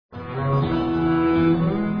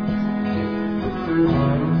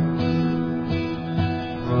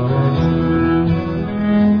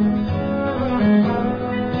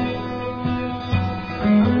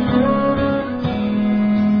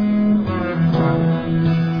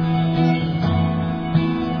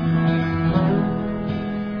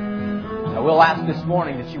ask this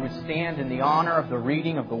morning that you would stand in the honor of the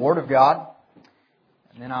reading of the Word of God.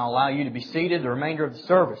 And then I'll allow you to be seated the remainder of the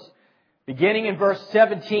service. Beginning in verse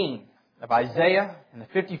 17 of Isaiah in the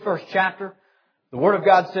 51st chapter, the Word of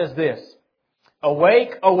God says this: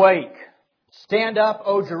 Awake, awake, stand up,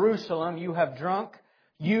 O Jerusalem, you who have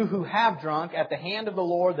drunk at the hand of the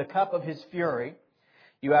Lord the cup of His fury.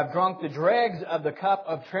 You have drunk the dregs of the cup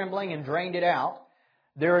of trembling and drained it out.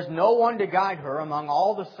 There is no one to guide her among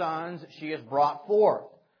all the sons she has brought forth,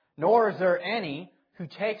 nor is there any who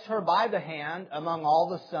takes her by the hand among all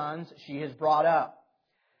the sons she has brought up.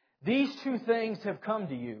 These two things have come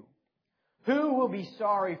to you. Who will be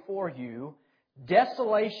sorry for you?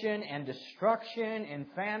 Desolation and destruction and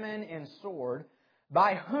famine and sword.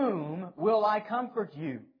 By whom will I comfort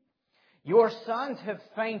you? Your sons have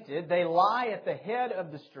fainted. They lie at the head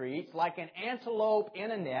of the streets like an antelope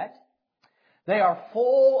in a net. They are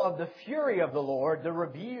full of the fury of the Lord, the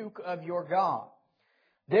rebuke of your God.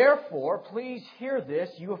 Therefore, please hear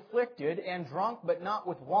this, you afflicted and drunk, but not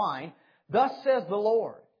with wine. Thus says the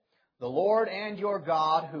Lord and your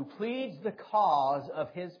God, who pleads the cause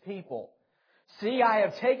of His people. See, I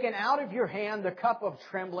have taken out of your hand the cup of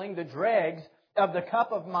trembling, the dregs of the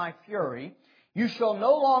cup of my fury. You shall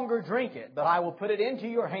no longer drink it, but I will put it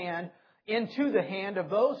into the hand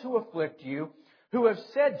of those who afflict you, who have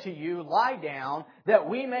said to you, lie down, that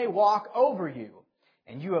we may walk over you.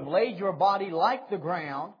 And you have laid your body like the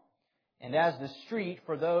ground, and as the street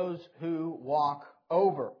for those who walk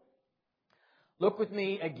over. Look with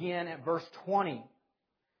me again at verse 20.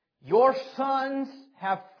 Your sons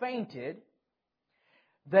have fainted.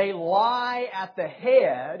 They lie at the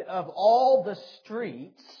head of all the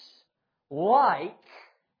streets like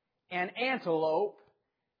an antelope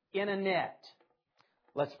in a net.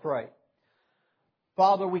 Let's pray.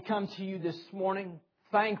 Father, we come to you this morning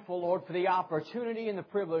thankful, Lord, for the opportunity and the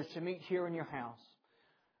privilege to meet here in your house.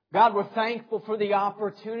 God, we're thankful for the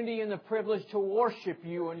opportunity and the privilege to worship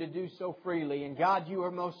you and to do so freely. And God, you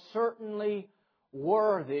are most certainly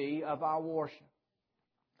worthy of our worship.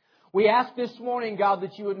 We ask this morning, God,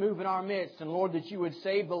 that you would move in our midst, and Lord, that you would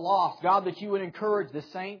save the lost. God, that you would encourage the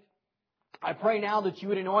saint. I pray now that you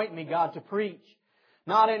would anoint me, God, to preach,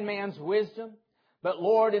 not in man's wisdom, but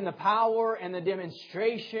Lord, in the power and the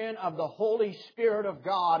demonstration of the Holy Spirit of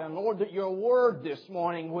God. And Lord, that your word this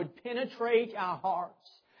morning would penetrate our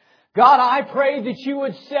hearts. God, I pray that you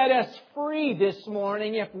would set us free this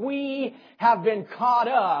morning if we have been caught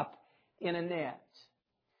up in a net.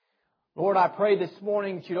 Lord, I pray this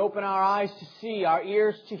morning that you'd open our eyes to see, our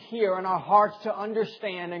ears to hear, and our hearts to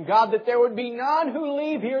understand. And God, that there would be none who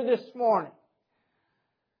leave here this morning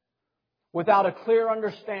without a clear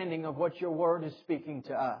understanding of what your word is speaking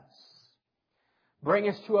to us. Bring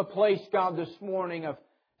us to a place, God, this morning of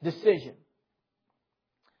decision.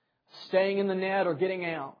 Staying in the net or getting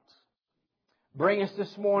out. Bring us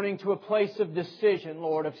this morning to a place of decision,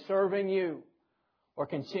 Lord, of serving you or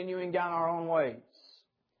continuing down our own ways.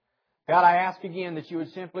 God, I ask again that you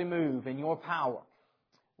would simply move in your power.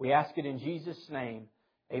 We ask it in Jesus' name.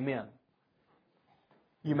 Amen.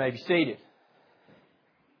 You may be seated.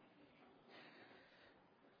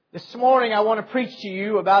 This morning I want to preach to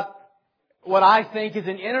you about what I think is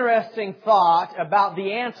an interesting thought about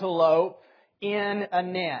the antelope in a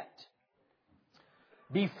net.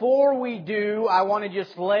 Before we do, I want to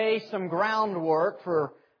just lay some groundwork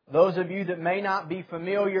for those of you that may not be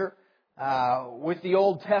familiar with the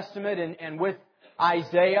Old Testament and with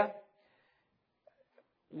Isaiah.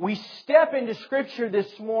 We step into Scripture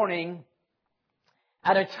this morning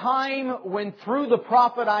at a time when through the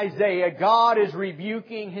prophet Isaiah, God is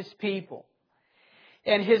rebuking His people.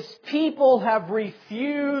 And His people have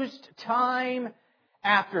refused time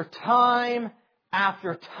after time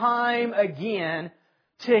after time again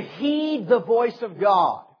to heed the voice of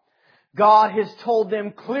God. God has told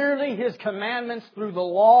them clearly His commandments through the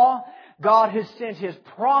law. God has sent His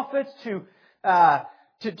prophets to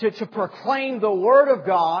proclaim the Word of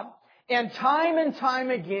God. And time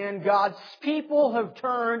again, God's people have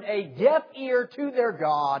turned a deaf ear to their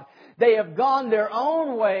God. They have gone their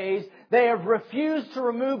own ways. They have refused to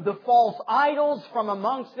remove the false idols from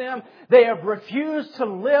amongst them. They have refused to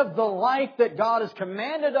live the life that God has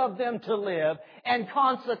commanded of them to live. And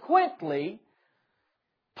consequently,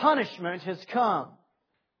 punishment has come.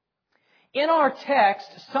 In our text,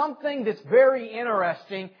 something that's very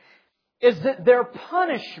interesting is that their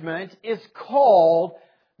punishment is called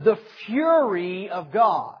the fury of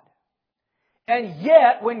God. And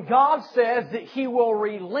yet, when God says that He will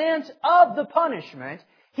relent of the punishment,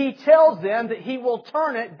 He tells them that He will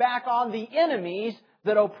turn it back on the enemies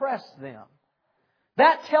that oppress them.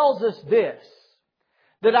 That tells us this,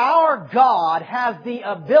 that our God has the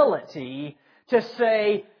ability to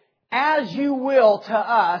say, as you will to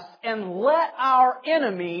us, and let our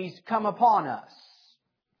enemies come upon us.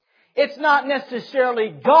 It's not necessarily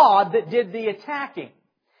God that did the attacking.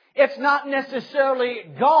 It's not necessarily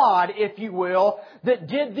God, if you will, that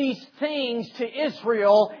did these things to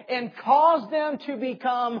Israel and caused them to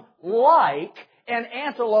become like an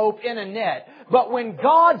antelope in a net. But when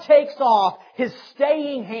God takes off His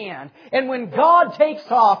staying hand, and when God takes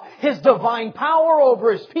off His divine power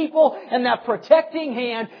over His people and that protecting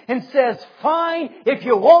hand and says, fine, if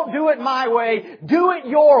you won't do it my way, do it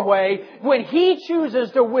your way. When He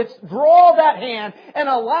chooses to withdraw that hand and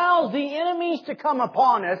allows the enemies to come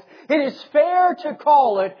upon us, it is fair to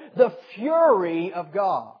call it the fury of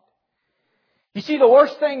God. You see, the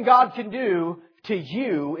worst thing God can do to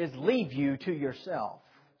you is leave you to yourself.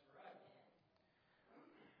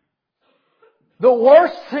 The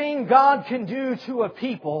worst thing God can do to a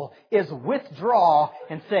people is withdraw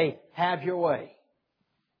and say, have your way.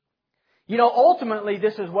 You know, ultimately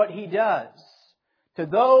this is what He does to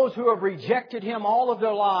those who have rejected Him all of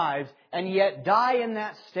their lives and yet die in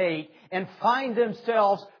that state and find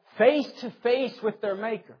themselves face to face with their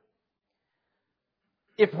Maker.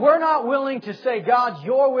 If we're not willing to say, God,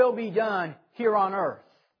 your will be done here on earth,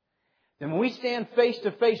 then when we stand face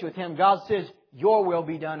to face with Him, God says, your will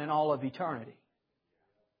be done in all of eternity.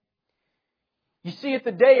 You see, at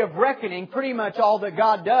the day of reckoning, pretty much all that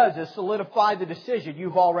God does is solidify the decision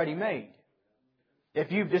you've already made. If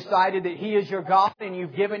you've decided that He is your God and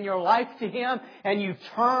you've given your life to Him and you've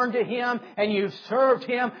turned to Him and you've served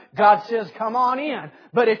Him, God says, come on in.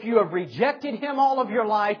 But if you have rejected Him all of your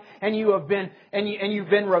life and you've been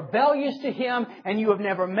rebellious to Him and you have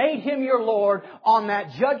never made Him your Lord, on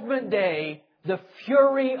that judgment day, the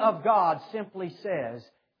fury of God simply says,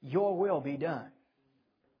 your will be done.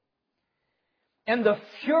 And the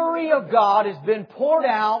fury of God has been poured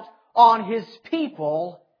out on His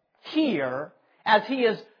people here as He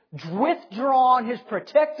has withdrawn His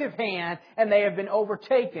protective hand and they have been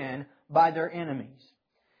overtaken by their enemies.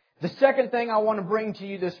 The second thing I want to bring to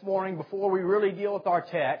you this morning before we really deal with our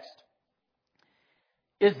text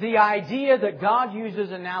is the idea that God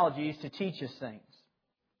uses analogies to teach us things.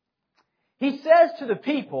 He says to the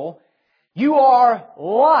people, you are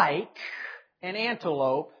like an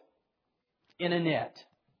antelope in a net.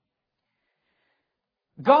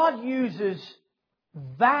 God uses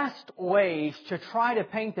vast ways to try to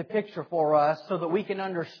paint the picture for us so that we can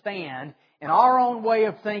understand in our own way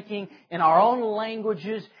of thinking, in our own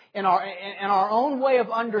languages, in our own way of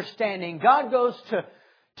understanding. God goes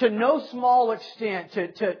to no small extent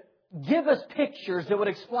to give us pictures that would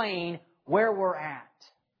explain where we're at.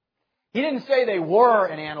 He didn't say they were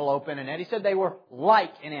an antelope in a net. He said they were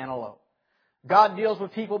like an antelope. God deals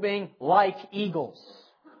with people being like eagles.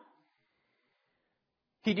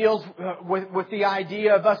 He deals with the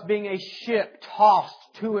idea of us being a ship tossed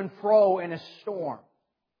to and fro in a storm.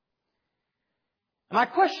 My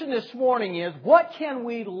question this morning is, what can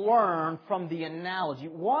we learn from the analogy?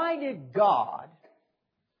 Why did God,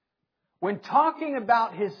 when talking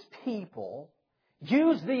about His people,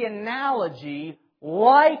 use the analogy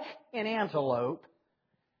like an antelope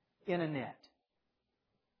in a net?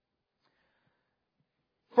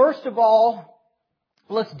 First of all,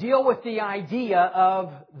 let's deal with the idea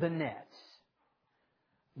of the nets.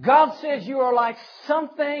 God says you are like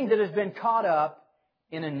something that has been caught up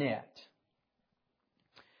in a net.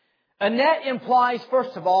 A net implies,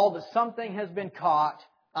 first of all, that something has been caught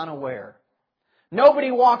unaware. Nobody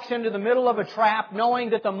walks into the middle of a trap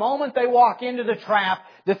knowing that the moment they walk into the trap,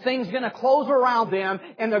 the thing's going to close around them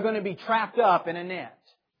and they're going to be trapped up in a net.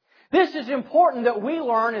 This is important that we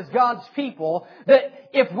learn as God's people, that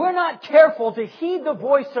if we're not careful to heed the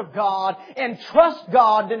voice of God and trust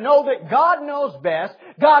God to know that God knows best,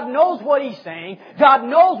 God knows what He's saying, God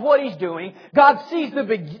knows what He's doing, God sees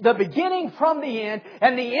the beginning from the end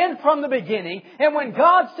and the end from the beginning, and when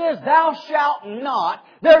God says, thou shalt not,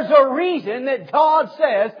 there's a reason that God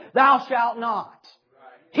says, thou shalt not.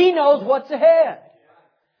 He knows what's ahead.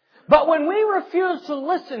 But when we refuse to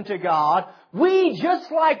listen to God, we,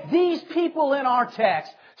 just like these people in our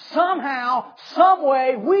text, somehow, some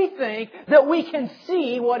way, we think that we can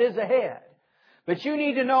see what is ahead. But you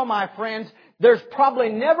need to know, my friends, there's probably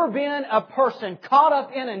never been a person caught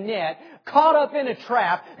up in a net, caught up in a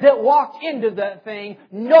trap, that walked into that thing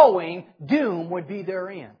knowing doom would be their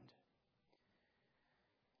end.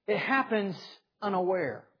 It happens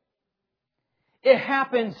unaware. It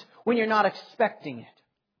happens when you're not expecting it.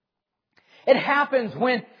 It happens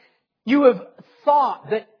when you have thought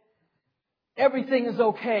that everything is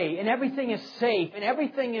okay and everything is safe and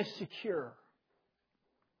everything is secure.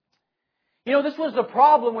 You know, this was the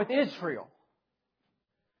problem with Israel.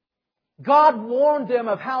 God warned them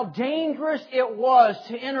of how dangerous it was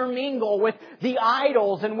to intermingle with the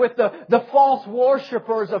idols and with the false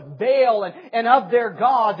worshippers of Baal and of their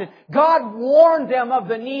gods. And God warned them of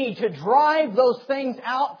the need to drive those things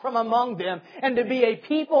out from among them and to be a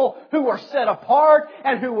people who were set apart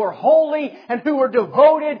and who were holy and who were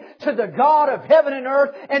devoted to the God of heaven and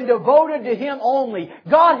earth and devoted to Him only.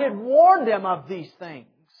 God had warned them of these things.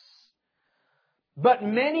 But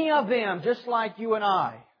many of them, just like you and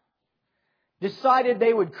I, decided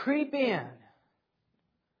they would creep in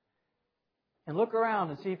and look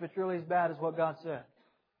around and see if it's really as bad as what God said.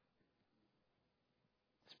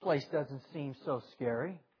 This place doesn't seem so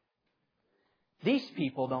scary. These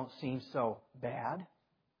people don't seem so bad.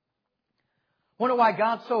 Wonder why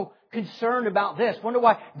God's so concerned about this. Wonder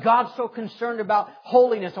why God's so concerned about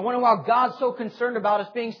holiness. I wonder why God's so concerned about us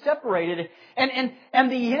being separated. And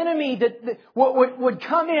the enemy that would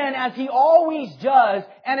come in as he always does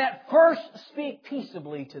and at first speak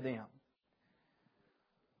peaceably to them.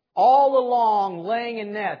 All along laying a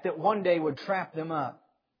net that one day would trap them up.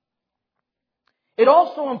 It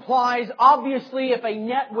also implies, obviously, if a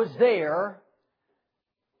net was there,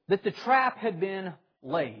 that the trap had been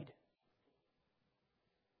laid.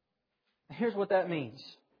 Here's what that means.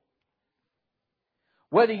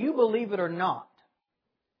 Whether you believe it or not,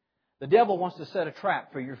 the devil wants to set a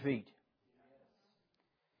trap for your feet.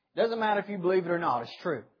 It doesn't matter if you believe it or not, it's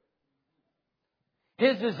true.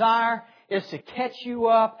 His desire is to catch you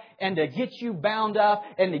up and to get you bound up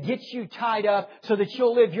and to get you tied up so that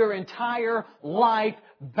you'll live your entire life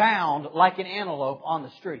bound like an antelope on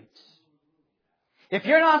the streets. If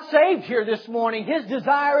you're not saved here this morning, His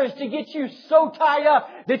desire is to get you so tied up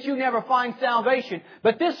that you never find salvation.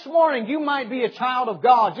 But this morning, you might be a child of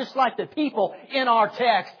God, just like the people in our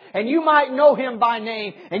text. And you might know Him by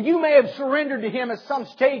name. And you may have surrendered to Him at some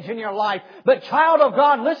stage in your life. But child of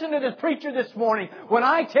God, listen to this preacher this morning. When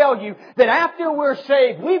I tell you that after we're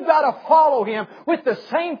saved, we've got to follow Him with the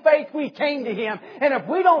same faith we came to Him. And if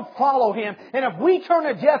we don't follow Him, and if we turn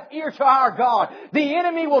a deaf ear to our God, the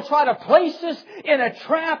enemy will try to place us in a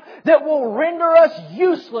trap that will render us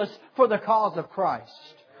useless for the cause of Christ.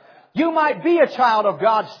 You might be a child of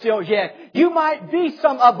God still yet. You might be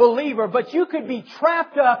a believer, but you could be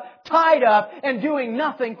trapped up, tied up, and doing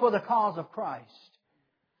nothing for the cause of Christ.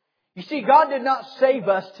 You see, God did not save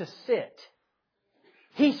us to sit.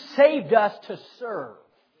 He saved us to serve.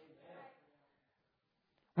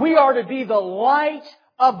 We are to be the light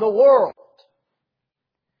of the world,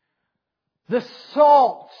 the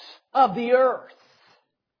salt of the earth.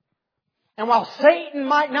 And while Satan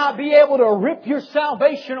might not be able to rip your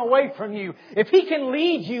salvation away from you, if he can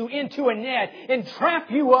lead you into a net and trap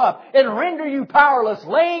you up and render you powerless,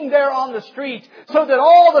 laying there on the streets so that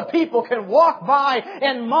all the people can walk by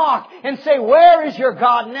and mock and say, "Where is your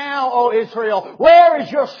God now, O Israel? Where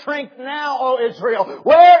is your strength now, O Israel?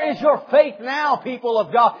 Where is your faith now, people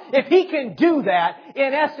of God?" If he can do that,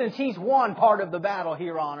 in essence, he's won part of the battle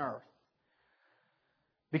here on earth.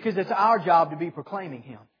 Because it's our job to be proclaiming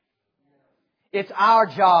Him. It's our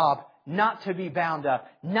job not to be bound up,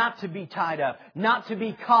 not to be tied up, not to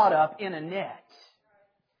be caught up in a net.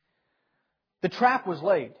 The trap was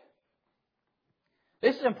laid.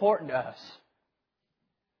 This is important to us.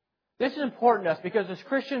 This is important to us because as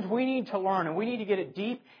Christians we need to learn and we need to get it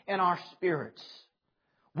deep in our spirits.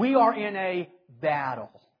 We are in a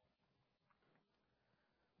battle.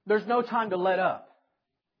 There's no time to let up.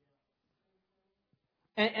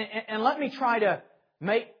 And let me try to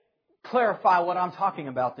clarify what I'm talking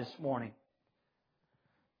about this morning.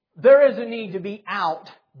 There is a need to be out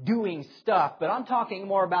doing stuff, but I'm talking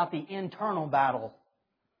more about the internal battle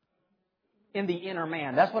in the inner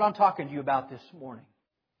man. That's what I'm talking to you about this morning.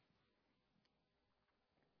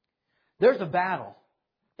 There's a battle,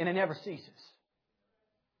 and it never ceases.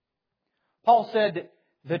 Paul said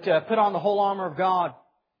that put on the whole armor of God,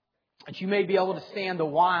 that you may be able to stand the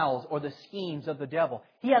wiles or the schemes of the devil.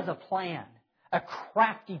 He has a plan. A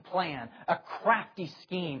crafty plan, a crafty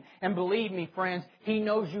scheme. And believe me, friends, he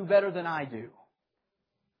knows you better than I do.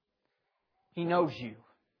 He knows you.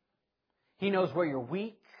 He knows where you're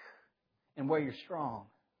weak and where you're strong.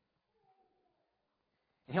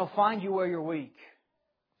 And He'll find you where you're weak.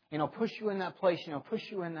 And He'll push you in that place, and He'll push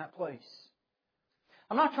you in that place.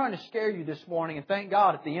 I'm not trying to scare you this morning, and thank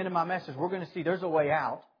God at the end of my message we're going to see there's a way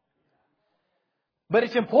out. But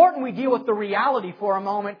it's important we deal with the reality for a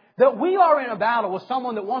moment that we are in a battle with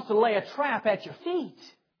someone that wants to lay a trap at your feet.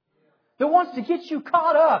 That wants to get you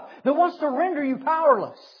caught up. That wants to render you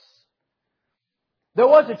powerless. There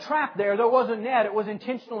was a trap there. There was a net. It was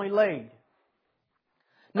intentionally laid.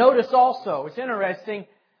 Notice also, it's interesting,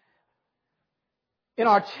 in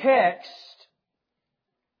our text,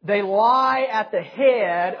 they lie at the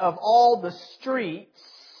head of all the streets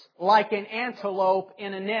like an antelope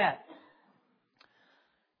in a net.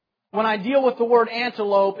 When I deal with the word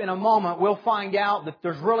antelope in a moment, we'll find out that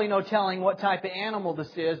there's really no telling what type of animal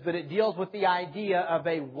this is, but it deals with the idea of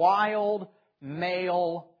a wild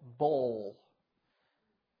male bull.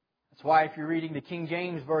 That's why if you're reading the King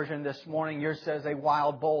James Version this morning, yours says a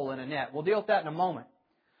wild bull in a net. We'll deal with that in a moment.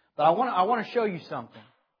 But I want to show you something.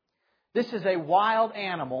 This is a wild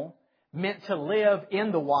animal meant to live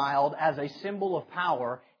in the wild as a symbol of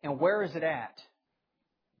power. And where is it at?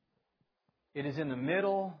 It is in the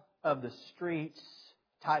middle of the streets,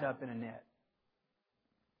 tied up in a net.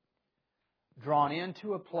 Drawn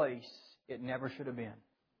into a place it never should have been.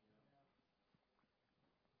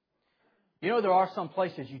 You know, there are some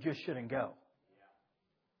places you just shouldn't go.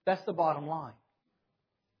 That's the bottom line.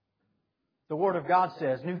 The Word of God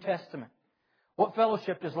says, New Testament, what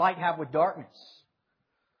fellowship does light have with darkness?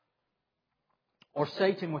 Or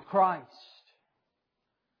Satan with Christ?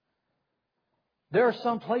 There are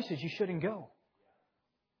some places you shouldn't go.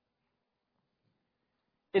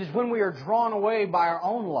 It is when we are drawn away by our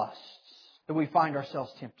own lusts that we find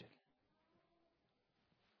ourselves tempted.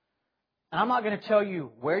 And I'm not going to tell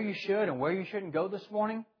you where you should and where you shouldn't go this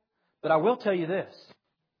morning, but I will tell you this.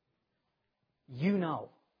 You know.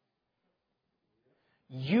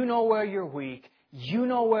 You know where you're weak. You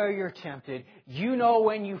know where you're tempted. You know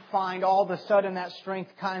when you find all of a sudden that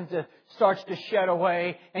strength kind of starts to shed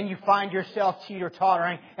away and you find yourself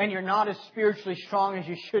teeter-tottering and you're not as spiritually strong as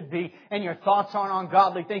you should be and your thoughts aren't on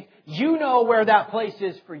godly things. You know where that place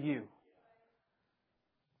is for you.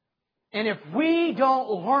 And if we don't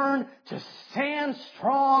learn to stand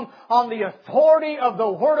strong on the authority of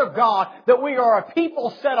the Word of God, that we are a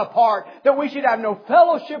people set apart, that we should have no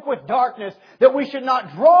fellowship with darkness, that we should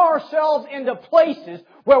not draw ourselves into places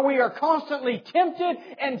where we are constantly tempted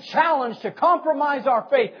and challenged to compromise our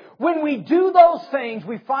faith. When we do those things,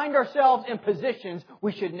 we find ourselves in positions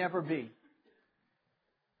we should never be.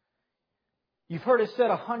 You've heard it said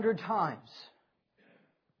 100 times,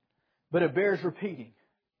 but it bears repeating.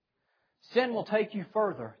 Sin will take you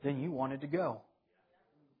further than you wanted to go.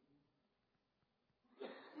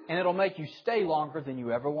 And it'll make you stay longer than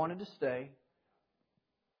you ever wanted to stay.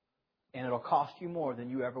 And it'll cost you more than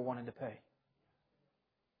you ever wanted to pay.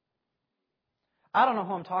 I don't know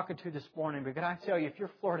who I'm talking to this morning, but can I tell you, if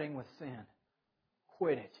you're flirting with sin,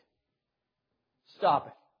 quit it. Stop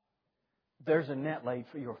it. There's a net laid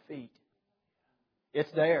for your feet.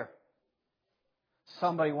 It's there.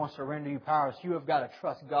 Somebody wants to render you powerless. You have got to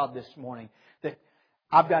trust God this morning that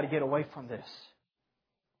I've got to get away from this.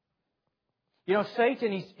 You know,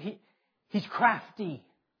 Satan, he's crafty.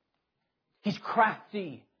 He's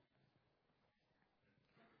crafty.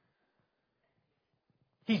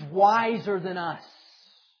 He's wiser than us.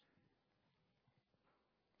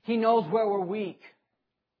 He knows where we're weak.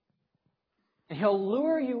 And he'll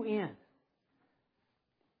lure you in.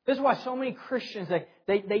 This is why so many Christians,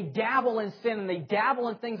 they dabble in sin and they dabble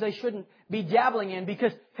in things they shouldn't be dabbling in,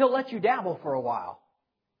 because he'll let you dabble for a while.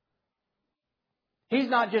 He's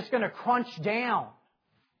not just going to crunch down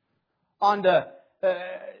on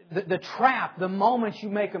the trap the moment you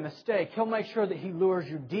make a mistake. He'll make sure that he lures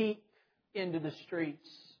you deep into the streets,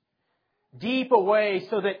 deep away,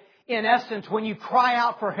 so that in essence, when you cry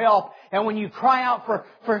out for help and when you cry out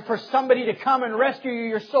for somebody to come and rescue you,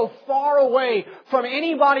 you're so far away from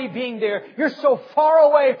anybody being there. You're so far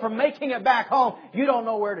away from making it back home, you don't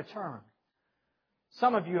know where to turn.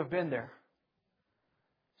 Some of you have been there.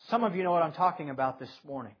 Some of you know what I'm talking about this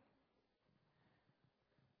morning.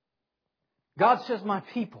 God says, my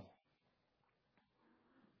people,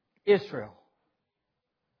 Israel,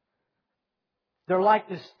 they're like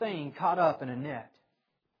this thing caught up in a net.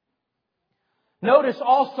 Notice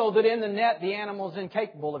also that in the net, the animal is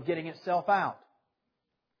incapable of getting itself out.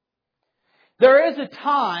 There is a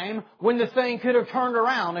time when the thing could have turned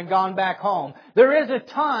around and gone back home. There is a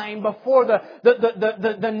time before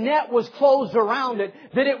the net was closed around it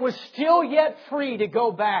that it was still yet free to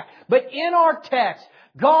go back. But in our text,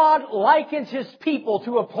 God likens His people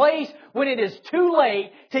to a place when it is too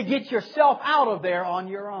late to get yourself out of there on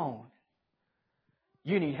your own.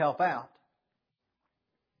 You need help out.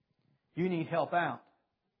 You need help out.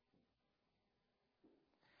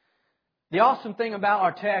 The awesome thing about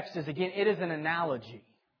our text is, again, it is an analogy.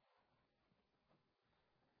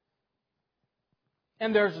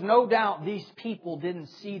 And there's no doubt these people didn't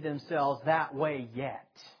see themselves that way yet.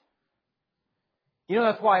 You know,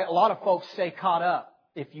 that's why a lot of folks stay caught up,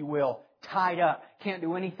 if you will, tied up, can't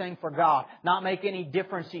do anything for God, not make any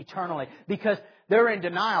difference eternally, because they're in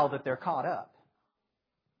denial that they're caught up.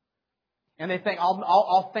 And they think,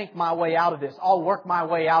 I'll think my way out of this. I'll work my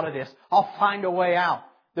way out of this. I'll find a way out.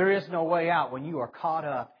 There is no way out when you are caught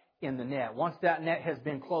up in the net. Once that net has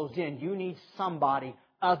been closed in, you need somebody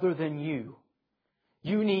other than you.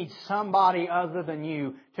 You need somebody other than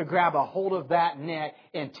you to grab a hold of that net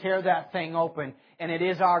and tear that thing open. And it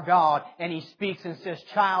is our God. And He speaks and says,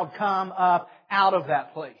 child, come up out of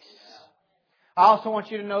that place. I also want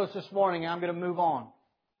you to notice this morning, and I'm going to move on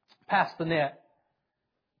past the net.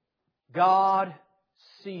 God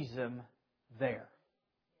sees them there.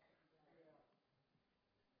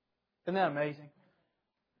 Isn't that amazing?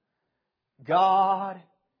 God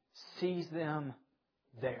sees them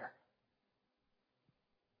there.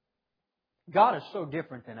 God is so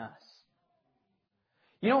different than us.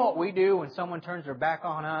 You know what we do when someone turns their back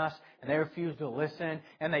on us and they refuse to listen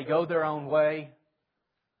and they go their own way?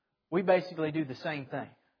 We basically do the same thing.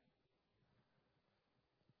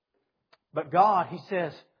 But God, He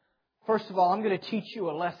says, first of all, I'm going to teach you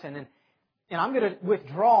a lesson, and I'm going to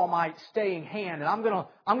withdraw my staying hand, and I'm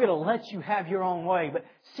going to let you have your own way. But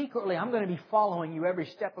secretly, I'm going to be following you every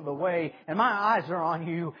step of the way, and my eyes are on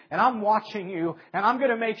you, and I'm watching you, and I'm going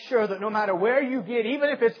to make sure that no matter where you get, even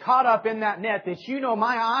if it's caught up in that net, that you know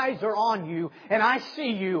my eyes are on you, and I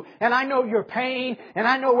see you, and I know your pain, and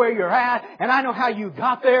I know where you're at, and I know how you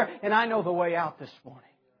got there, and I know the way out this morning.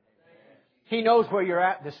 He knows where you're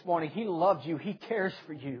at this morning. He loves you. He cares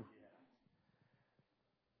for you.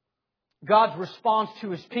 God's response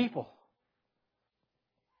to His people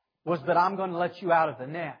was that I'm going to let you out of the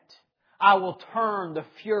net. I will turn the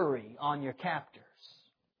fury on your captors.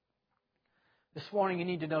 This morning you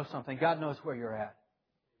need to know something. God knows where you're at.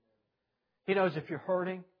 He knows if you're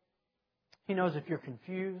hurting. He knows if you're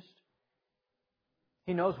confused.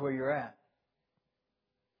 He knows where you're at.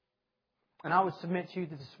 And I would submit to you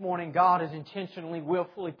that this morning God has intentionally,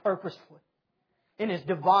 willfully, purposefully, in His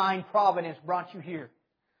divine providence brought you here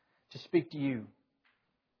to speak to you.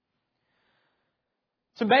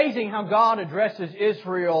 It's amazing how God addresses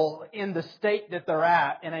Israel in the state that they're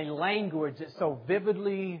at in a language that so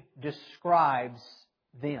vividly describes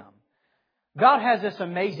them. God has this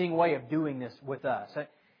amazing way of doing this with us.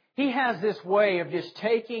 He has this way of just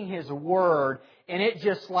taking His Word and it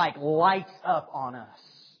just like lights up on us.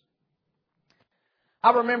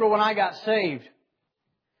 I remember when I got saved,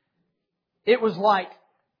 it was like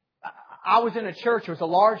I was in a church. It was a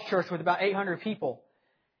large church with about 800 people.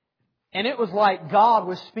 And it was like God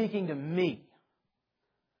was speaking to me.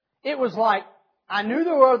 It was like I knew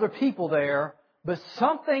there were other people there, but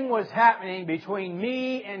something was happening between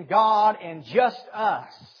me and God and just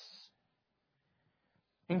us.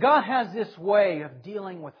 And God has this way of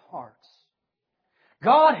dealing with hearts.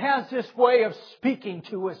 God has this way of speaking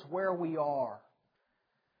to us where we are.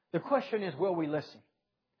 The question is, will we listen?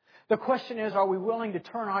 The question is, are we willing to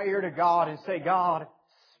turn our ear to God and say, God,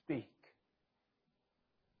 speak?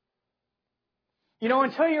 You know,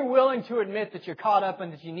 until you're willing to admit that you're caught up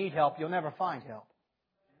and that you need help, you'll never find help.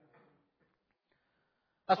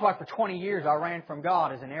 That's why for 20 years I ran from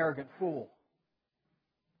God as an arrogant fool.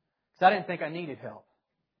 Because I didn't think I needed help.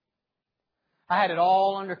 I had it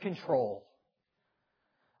all under control.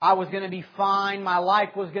 I was going to be fine. My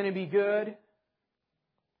life was going to be good.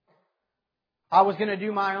 I was going to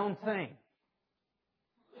do my own thing.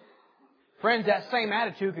 Friends, that same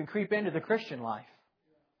attitude can creep into the Christian life.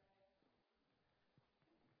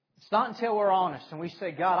 It's not until we're honest and we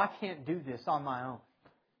say, God, I can't do this on my own.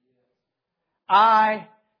 I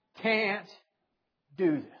can't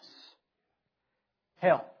do this.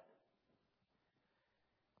 Help.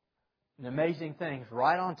 And amazing things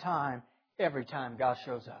right on time every time God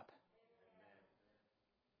shows up.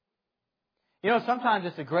 You know, sometimes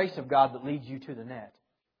it's the grace of God that leads you to the net.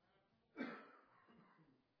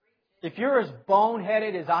 If you're as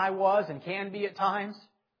boneheaded as I was and can be at times,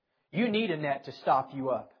 you need a net to stop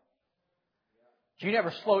you up. But you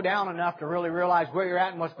never slow down enough to really realize where you're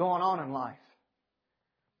at and what's going on in life.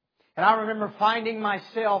 And I remember finding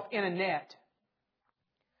myself in a net.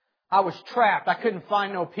 I was trapped. I couldn't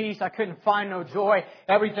find no peace. I couldn't find no joy.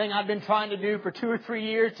 Everything I'd been trying to do for 2 or 3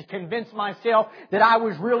 years to convince myself that I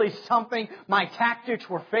was really something. My tactics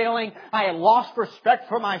were failing. I had lost respect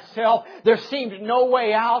for myself. There seemed no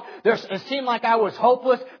way out. It seemed like I was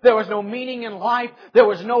hopeless. There was no meaning in life. There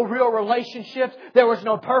was no real relationships. There was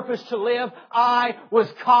no purpose to live. I was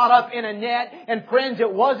caught up in a net. And friends,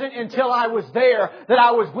 it wasn't until I was there that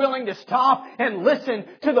I was willing to stop and listen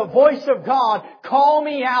to the voice of God call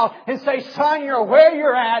me out and say, son, you're where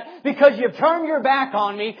you're at because you've turned your back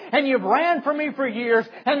on me and you've ran from me for years,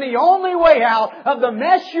 and the only way out of the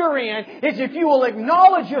mess you're in is if you will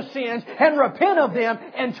acknowledge your sins and repent of them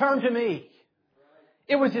and turn to me.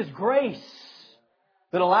 It was His grace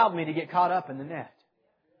that allowed me to get caught up in the net.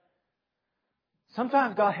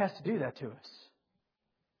 Sometimes God has to do that to us.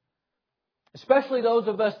 Especially those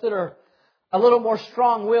of us that are a little more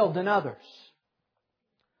strong-willed than others.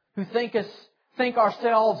 Who think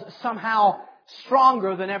ourselves somehow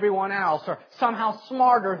stronger than everyone else, or somehow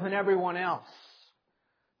smarter than everyone else.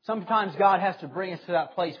 Sometimes God has to bring us to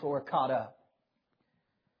that place where we're caught up.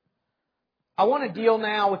 I want to deal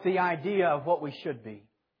now with the idea of what we should be.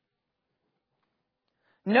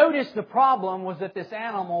 Notice the problem was that this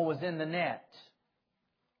animal was in the net.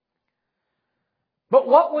 But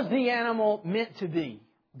what was the animal meant to be?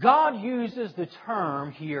 God uses the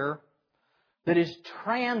term here that is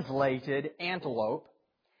translated antelope.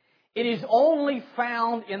 It is only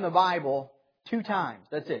found in the Bible 2 times.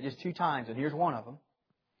 That's it, just 2 times, and here's one of them.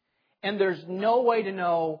 And there's no way to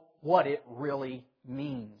know what it really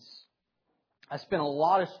means. I spent a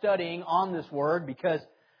lot of studying on this word because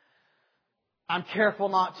I'm careful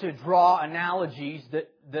not to draw analogies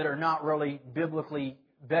that are not really biblically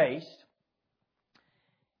based.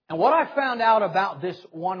 And what I found out about this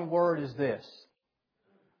one word is this.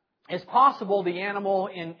 It's possible the animal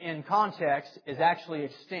in context is actually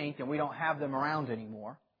extinct and we don't have them around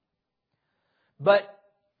anymore. But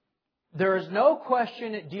there is no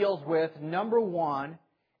question it deals with, number one,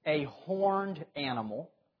 a horned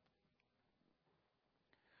animal,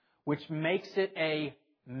 which makes it a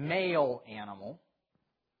male animal.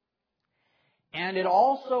 And it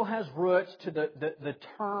also has roots to the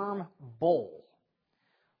term bull.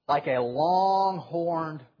 Like a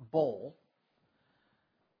long-horned bull.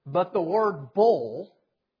 But the word bull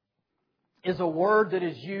is a word that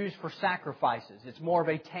is used for sacrifices. It's more of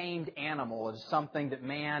a tamed animal. It's something that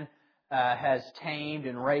man has tamed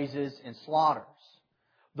and raises and slaughters.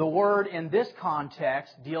 The word in this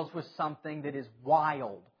context deals with something that is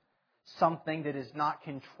wild. Something that is not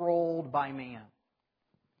controlled by man.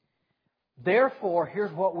 Therefore,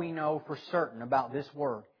 here's what we know for certain about this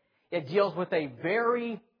word. It deals with a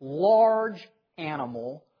very large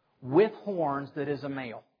animal with horns that is a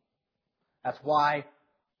male. That's why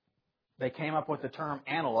they came up with the term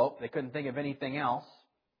antelope. They couldn't think of anything else.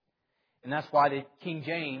 And that's why the King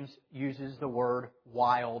James uses the word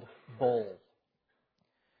wild bull.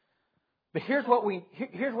 But here's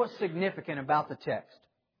what's significant about the text.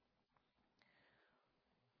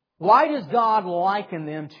 Why does God liken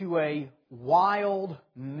them to a wild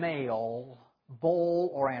male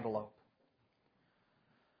bull or antelope?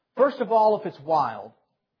 First of all, if it's wild,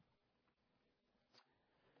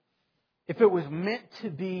 if it was meant to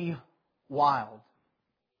be wild,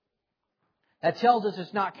 that tells us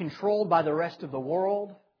it's not controlled by the rest of the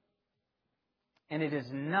world, and it is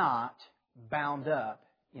not bound up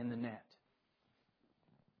in the net.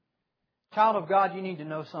 Child of God, you need to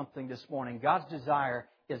know something this morning. God's desire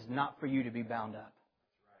is not for you to be bound up.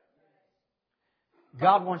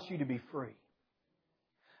 God wants you to be free.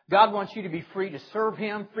 God wants you to be free to serve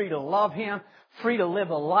Him, free to love Him, free to live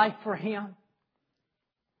a life for Him.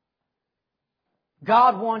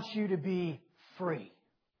 God wants you to be free,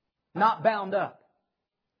 not bound up.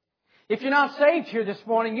 If you're not saved here this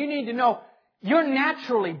morning, you need to know you're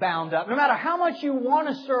naturally bound up. No matter how much you want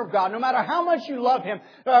to serve God, no matter how much you love Him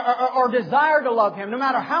or desire to love Him, no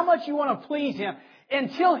matter how much you want to please Him,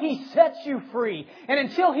 until He sets you free, and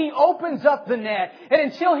until He opens up the net,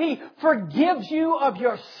 and until He forgives you of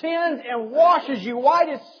your sins and washes you white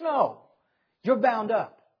as snow, you're bound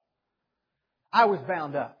up. I was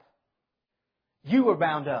bound up. You were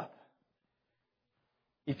bound up.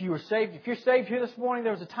 If you're saved here this morning,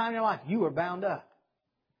 there was a time in your life you were bound up.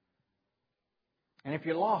 And if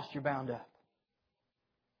you're lost, you're bound up.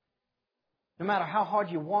 No matter how hard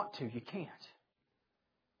you want to, you can't.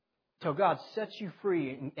 Till God sets you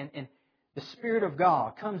free and the Spirit of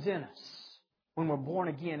God comes in us when we're born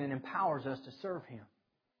again and empowers us to serve Him.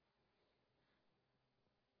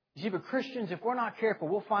 You see, but Christians, if we're not careful,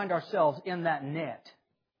 we'll find ourselves in that net.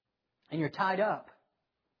 And you're tied up.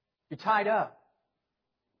 You're tied up.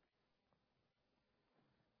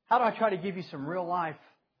 How do I try to give you some real life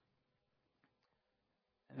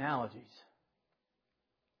analogies?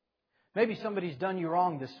 Maybe somebody's done you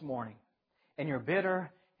wrong this morning, and you're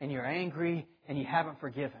bitter, and you're angry, and you haven't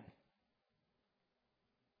forgiven.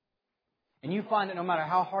 And you find that no matter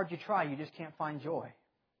how hard you try, you just can't find joy.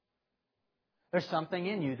 There's something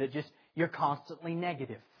in you that you're constantly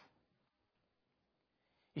negative.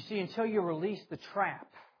 You see, until you release the trap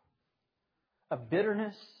of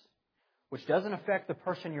bitterness which doesn't affect the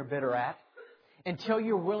person you're bitter at, until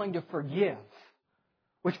you're willing to forgive,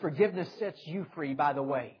 which forgiveness sets you free, by the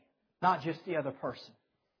way, not just the other person.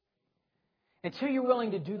 Until you're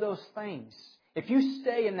willing to do those things, if you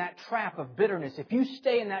stay in that trap of bitterness, if you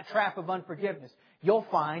stay in that trap of unforgiveness, you'll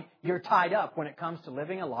find you're tied up when it comes to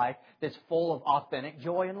living a life that's full of authentic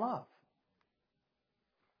joy and love.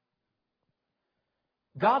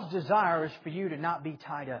 God's desire is for you to not be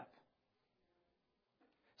tied up.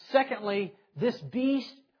 Secondly, this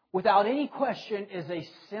beast, without any question, is a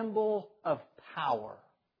symbol of power.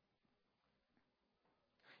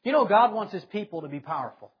 You know, God wants His people to be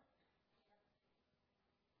powerful.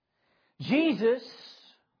 Jesus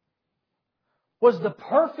was the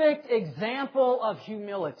perfect example of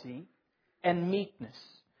humility and meekness.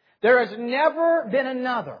 There has never been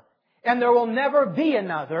another, and there will never be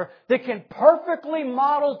another, that can perfectly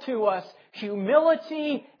model to us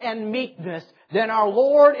humility and meekness than our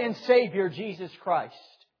Lord and Savior, Jesus Christ.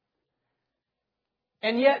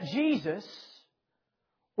 And yet Jesus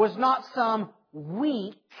was not some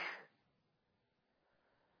weak,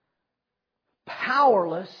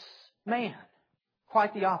 powerless man.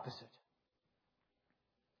 Quite the opposite.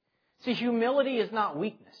 See, humility is not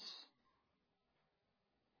weakness.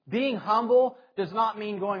 Being humble does not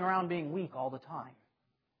mean going around being weak all the time.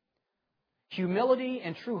 Humility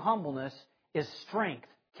and true humbleness is strength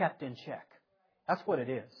kept in check. That's what it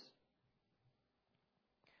is.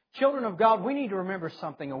 Children of God, we need to remember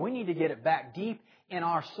something, and we need to get it back deep in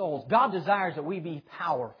our souls. God desires that we be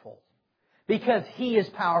powerful because He is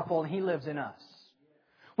powerful and He lives in us.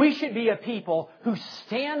 We should be a people who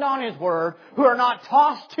stand on His Word, who are not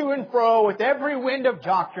tossed to and fro with every wind of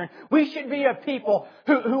doctrine. We should be a people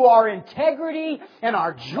who are integrity and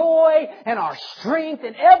our joy and our strength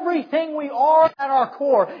and everything we are at our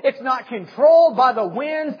core. It's not controlled by the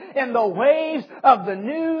winds and the waves of the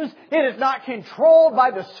news. It is not controlled by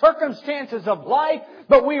the circumstances of life.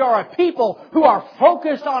 But we are a people who are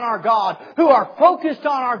focused on our God, who are focused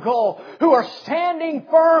on our goal, who are standing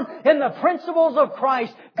firm in the principles of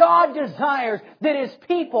Christ. God desires that His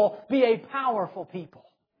people be a powerful people.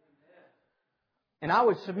 And I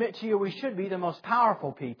would submit to you we should be the most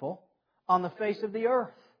powerful people on the face of the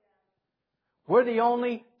earth. We're the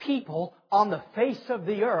only people on the face of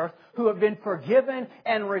the earth who have been forgiven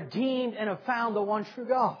and redeemed and have found the one true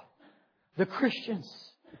God, the Christians.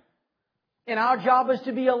 And our job is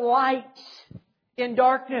to be a light in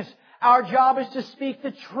darkness. Our job is to speak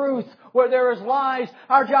the truth where there is lies.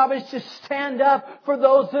 Our job is to stand up for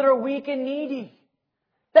those that are weak and needy.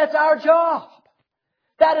 That's our job.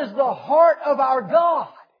 That is the heart of our God.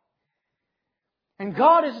 And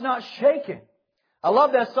God is not shaken. I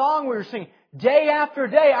love that song we were singing. Day after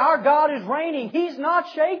day, our God is reigning. He's not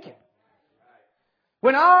shaken.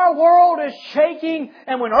 When our world is shaking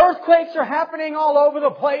and when earthquakes are happening all over the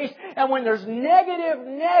place and when there's negative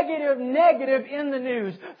in the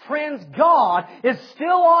news, friends, God is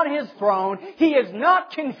still on His throne. He is not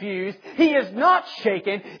confused. He is not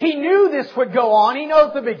shaken. He knew this would go on. He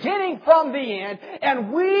knows the beginning from the end.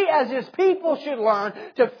 And we as His people should learn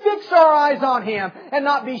to fix our eyes on Him and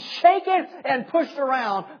not be shaken and pushed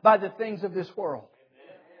around by the things of this world.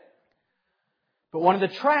 But one of the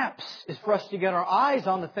traps is for us to get our eyes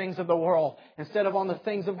on the things of the world instead of on the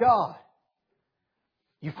things of God.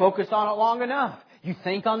 You focus on it long enough. You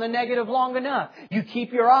think on the negative long enough. You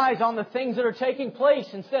keep your eyes on the things that are taking place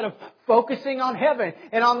instead of focusing on heaven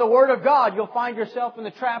and on the Word of God. You'll find yourself in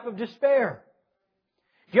the trap of despair.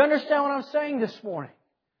 Do you understand what I'm saying this morning?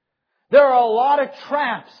 There are a lot of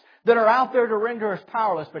traps that are out there to render us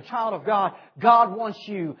powerless. But child of God, God wants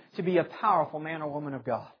you to be a powerful man or woman of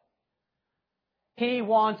God. He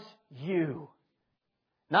wants you.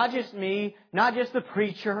 Not just me, not just the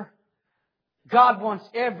preacher. God wants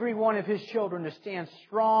every one of His children to stand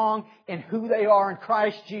strong in who they are in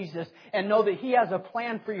Christ Jesus and know that He has a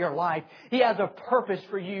plan for your life. He has a purpose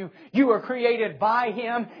for you. You were created by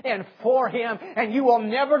Him and for Him, and you will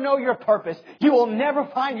never know your purpose. You will never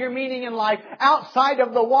find your meaning in life outside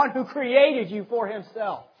of the one who created you for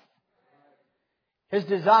Himself. His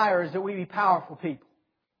desire is that we be powerful people.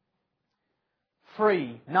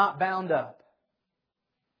 Free, not bound up.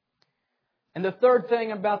 And the third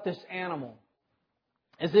thing about this animal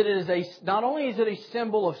is that it is not only is it a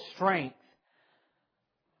symbol of strength,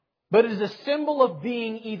 but it is a symbol of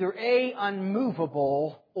being either A,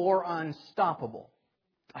 unmovable or unstoppable.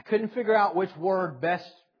 I couldn't figure out which word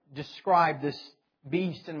best described this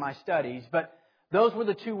beast in my studies, but those were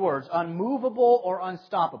the two words, unmovable or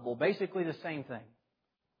unstoppable, basically the same thing.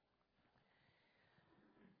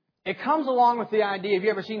 It comes along with the idea, have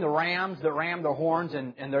you ever seen the rams that ram their horns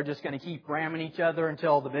and they're just going to keep ramming each other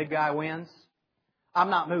until the big guy wins?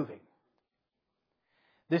 I'm not moving.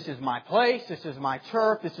 This is my place. This is my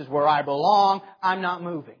turf. This is where I belong. I'm not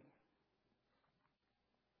moving.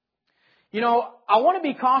 You know, I want to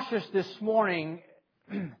be cautious this morning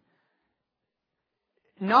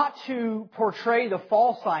not to portray the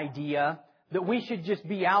false idea that we should just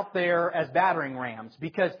be out there as battering rams,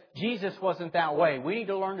 because Jesus wasn't that way. We need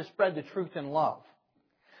to learn to spread the truth in love.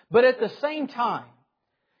 But at the same time,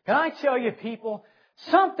 can I tell you, people,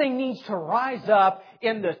 something needs to rise up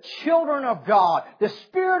in the children of God. The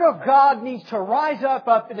Spirit of God needs to rise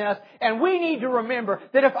up in us, and we need to remember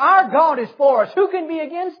that if our God is for us, who can be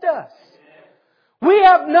against us? We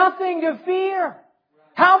have nothing to fear.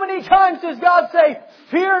 How many times does God say,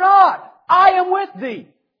 "Fear not, I am with thee"?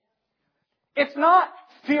 It's not,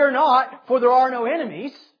 "Fear not, for there are no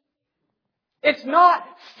enemies." It's not,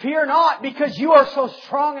 "Fear not because you are so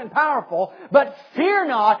strong and powerful," but "Fear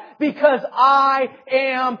not because I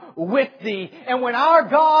am with thee." And when our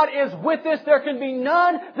God is with us, there can be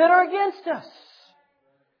none that are against us.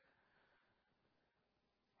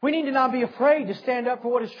 We need to not be afraid to stand up for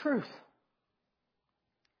what is truth.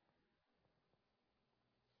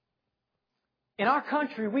 In our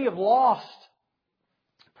country, we have lost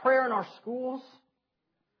prayer in our schools.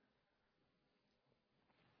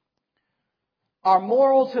 Our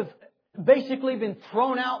morals have basically been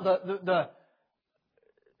thrown out the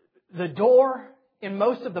door in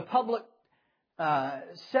most of the public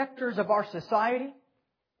sectors of our society.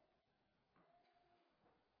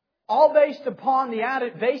 All based upon the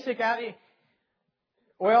basic attitude.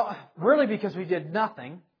 Well, really because we did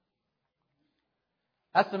nothing.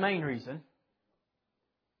 That's the main reason.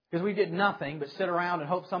 Because we did nothing but sit around and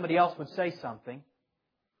hope somebody else would say something.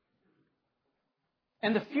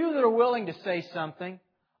 And the few that are willing to say something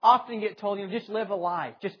often get told, just live a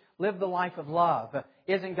life. Just live the life of love.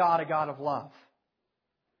 Isn't God a God of love?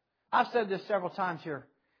 I've said this several times here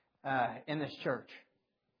in this church.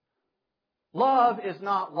 Love is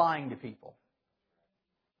not lying to people.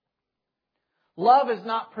 Love is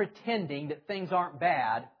not pretending that things aren't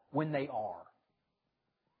bad when they are.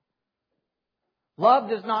 Love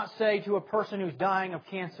does not say to a person who's dying of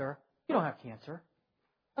cancer, "You don't have cancer."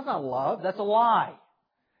 That's not love. That's a lie.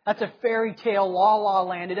 That's a fairy tale, la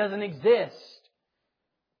land. It doesn't exist.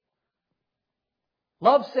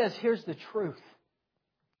 Love says, here's the truth.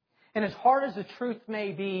 And as hard as the truth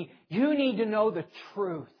may be, you need to know the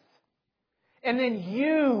truth. And then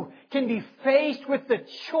you can be faced with the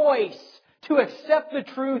choice to accept the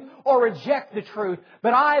truth or reject the truth.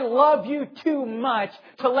 But I love you too much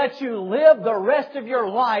to let you live the rest of your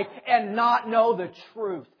life and not know the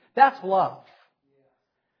truth. That's love.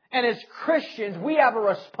 And as Christians, we have a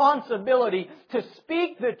responsibility to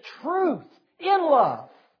speak the truth in love.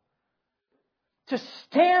 To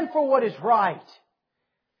stand for what is right.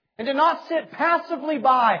 And to not sit passively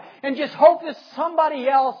by and just hope that somebody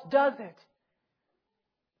else does it.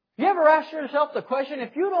 You ever ask yourself the question,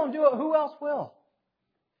 if you don't do it, who else will?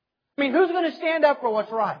 I mean, who's going to stand up for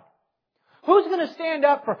what's right? Who's going to stand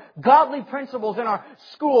up for godly principles in our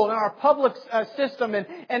school, in our public system,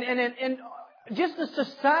 and just the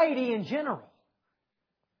society in general?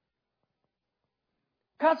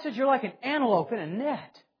 God says you're like an antelope in a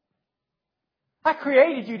net. I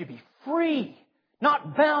created you to be free,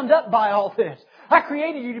 not bound up by all this. I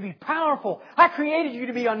created you to be powerful. I created you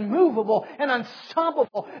to be unmovable and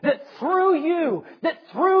unstoppable. That through you, that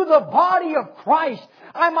through the body of Christ,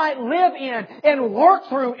 I might live in and work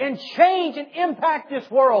through and change and impact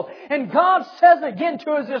this world. And God says again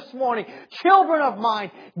to us this morning, children of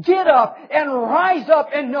mine, get up and rise up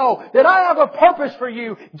and know that I have a purpose for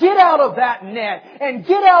you. Get out of that net and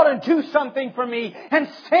get out and do something for me and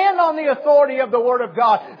stand on the authority of the Word of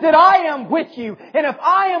God that I am with you. And if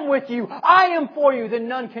I am with you, I am for you, then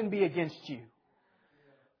none can be against you.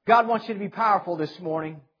 God wants you to be powerful this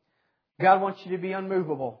morning. God wants you to be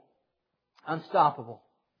unmovable, unstoppable.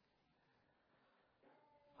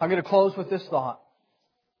 I'm going to close with this thought.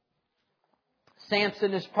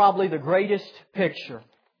 Samson is probably the greatest picture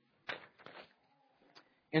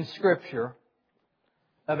in Scripture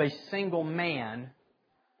of a single man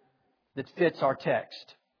that fits our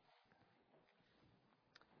text.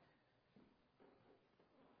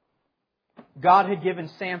 God had given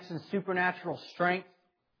Samson supernatural strength,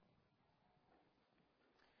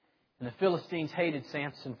 and the Philistines hated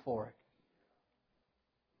Samson for it.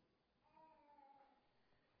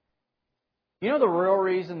 You know the real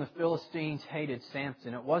reason the Philistines hated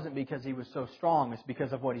Samson? It wasn't because he was so strong, it's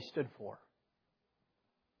because of what he stood for.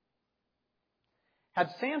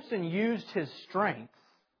 Had Samson used his strength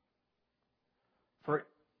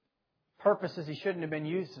purposes He shouldn't have been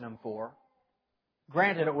using them for.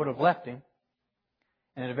 Granted, it would have left him,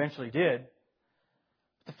 and it eventually did.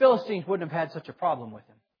 The Philistines wouldn't have had such a problem with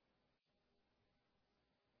him.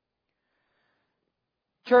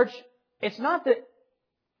 Church, it's not that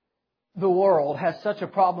the world has such a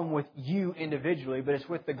problem with you individually, but it's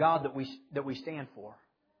with the God that we stand for.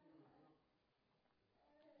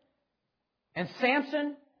 And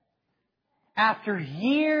Samson, after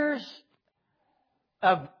years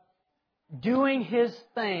of doing his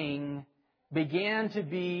thing, began to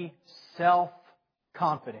be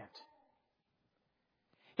self-confident.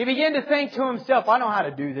 He began to think to himself, I know how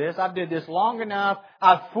to do this. I've did this long enough.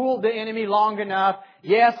 I've fooled the enemy long enough.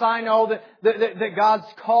 Yes, I know that God's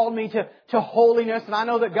called me to holiness. And I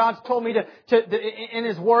know that God's told me in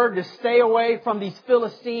His Word to stay away from these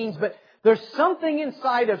Philistines. But there's something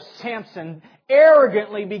inside of Samson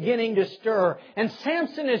arrogantly beginning to stir. And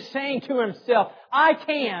Samson is saying to himself, I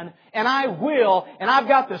can and I will. And I've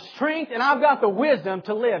got the strength and I've got the wisdom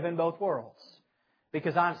to live in both worlds.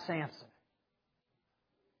 Because I'm Samson.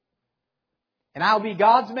 And I'll be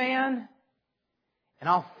God's man, and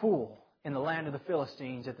I'll fool in the land of the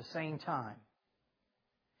Philistines at the same time.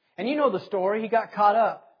 And you know the story. He got caught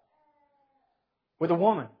up with a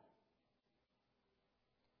woman.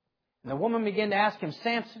 And the woman began to ask him,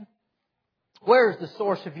 Samson, where is the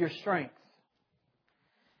source of your strength?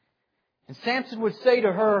 And Samson would say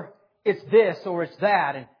to her, it's this or it's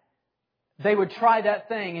that. And they would try that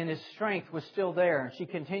thing, and his strength was still there. And she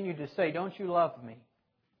continued to say, don't you love me?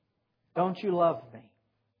 Don't you love me?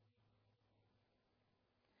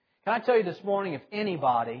 Can I tell you this morning, if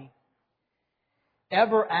anybody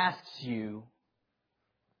ever asks you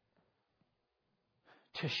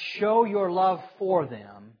to show your love for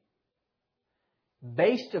them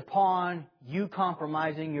based upon you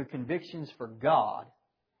compromising your convictions for God,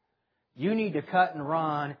 you need to cut and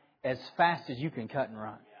run as fast as you can cut and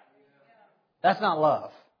run. That's not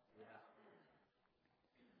love.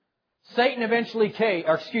 Samson eventually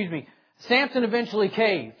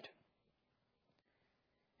caved.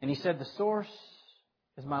 And he said, the source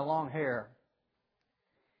is my long hair.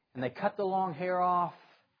 And they cut the long hair off,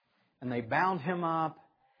 and they bound him up,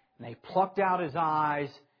 and they plucked out his eyes,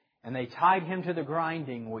 and they tied him to the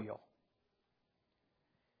grinding wheel.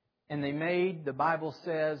 And they made, the Bible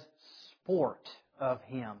says, sport of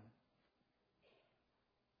him.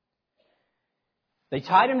 They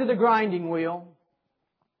tied him to the grinding wheel,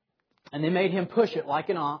 and they made him push it like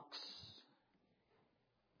an ox,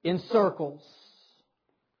 in circles,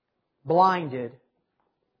 blinded,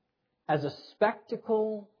 as a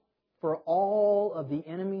spectacle for all of the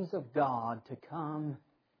enemies of God to come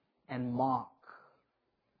and mock.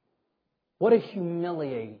 What a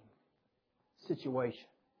humiliating situation.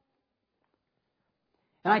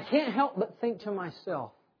 And I can't help but think to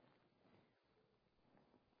myself,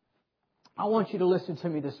 I want you to listen to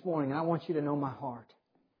me this morning, and I want you to know my heart.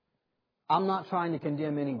 I'm not trying to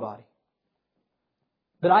condemn anybody.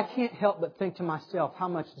 But I can't help but think to myself how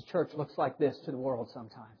much the church looks like this to the world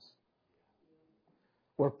sometimes.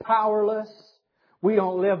 We're powerless. We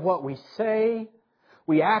don't live what we say.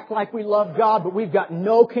 We act like we love God, but we've got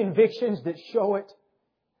no convictions that show it.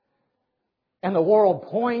 And the world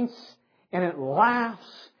points, and it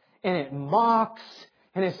laughs, and it mocks,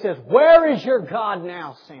 and it says, where is your God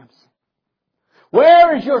now, Samson?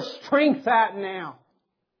 Where is your strength at now?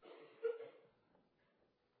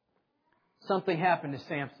 Something happened to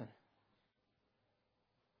Samson.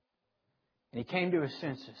 And he came to his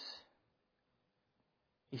senses.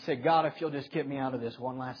 He said, God, if you'll just get me out of this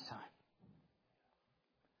one last time,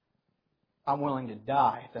 I'm willing to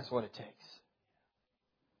die if that's what it takes.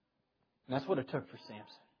 And that's what it took for Samson.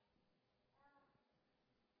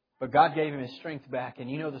 But God gave him his strength back.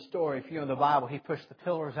 And you know the story. If you know the Bible, he pushed the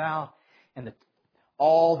pillars out and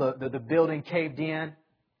all the building caved in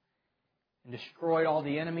and destroyed all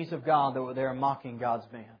the enemies of God that were there mocking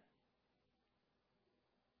God's man.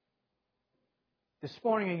 This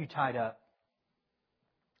morning, are you tied up?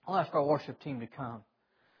 I'll ask our worship team to come.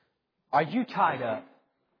 Are you tied up?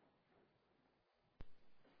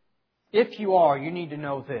 If you are, you need to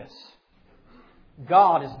know this.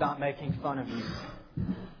 God is not making fun of you.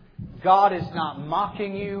 God is not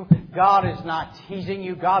mocking you. God is not teasing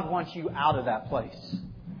you. God wants you out of that place.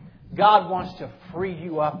 God wants to free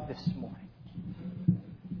you up this morning.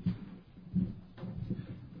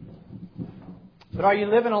 But are you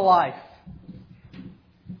living a life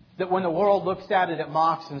that when the world looks at it, it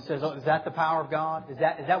mocks and says, oh, is that the power of God? Is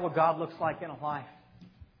that what God looks like in a life?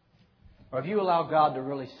 Or have you allowed God to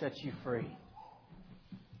really set you free?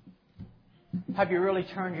 Have you really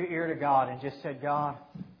turned your ear to God and just said, God,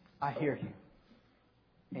 I hear you.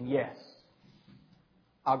 And yes,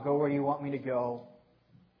 I'll go where you want me to go.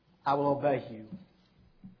 I will obey you.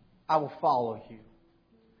 I will follow you.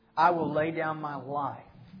 I will lay down my life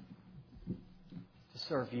to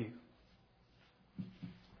serve you.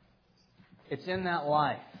 It's in that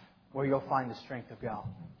life where you'll find the strength of God.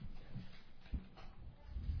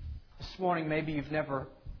 This morning, maybe you've never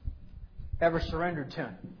ever surrendered to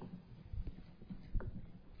Him.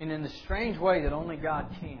 And in the strange way that only God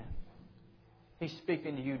can, He's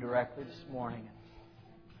speaking to you directly this morning.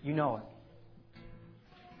 You know it.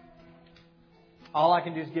 All I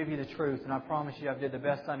can do is give you the truth, and I promise you I've did the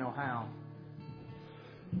best I know how.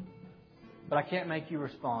 But I can't make you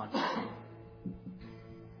respond.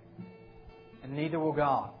 And neither will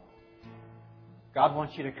God. God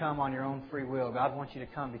wants you to come on your own free will. God wants you to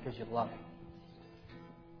come because you love Him.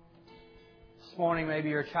 This morning, maybe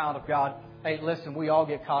you're a child of God. Hey, listen, we all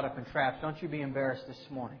get caught up in traps. Don't you be embarrassed this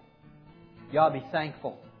morning. You ought to be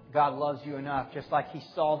thankful. God loves you enough, just like He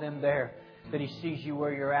saw them there, that He sees you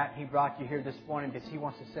where you're at. He brought you here this morning because He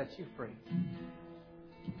wants to set you free.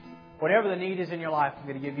 Whatever the need is in your life, I'm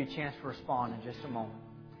going to give you a chance to respond in just a moment.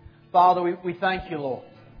 Father, we thank you, Lord.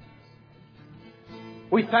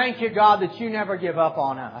 We thank you, God, that you never give up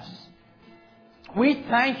on us. We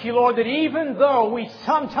thank you, Lord, that even though we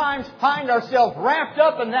sometimes find ourselves wrapped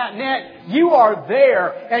up in that net, you are there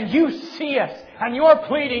and you see us and you're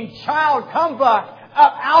pleading, child, come back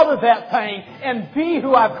up out of that thing and be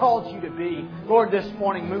who I've called you to be. Lord, this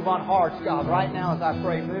morning, move on hearts, God. Right now, as I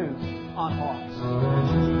pray, move on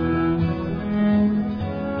hearts.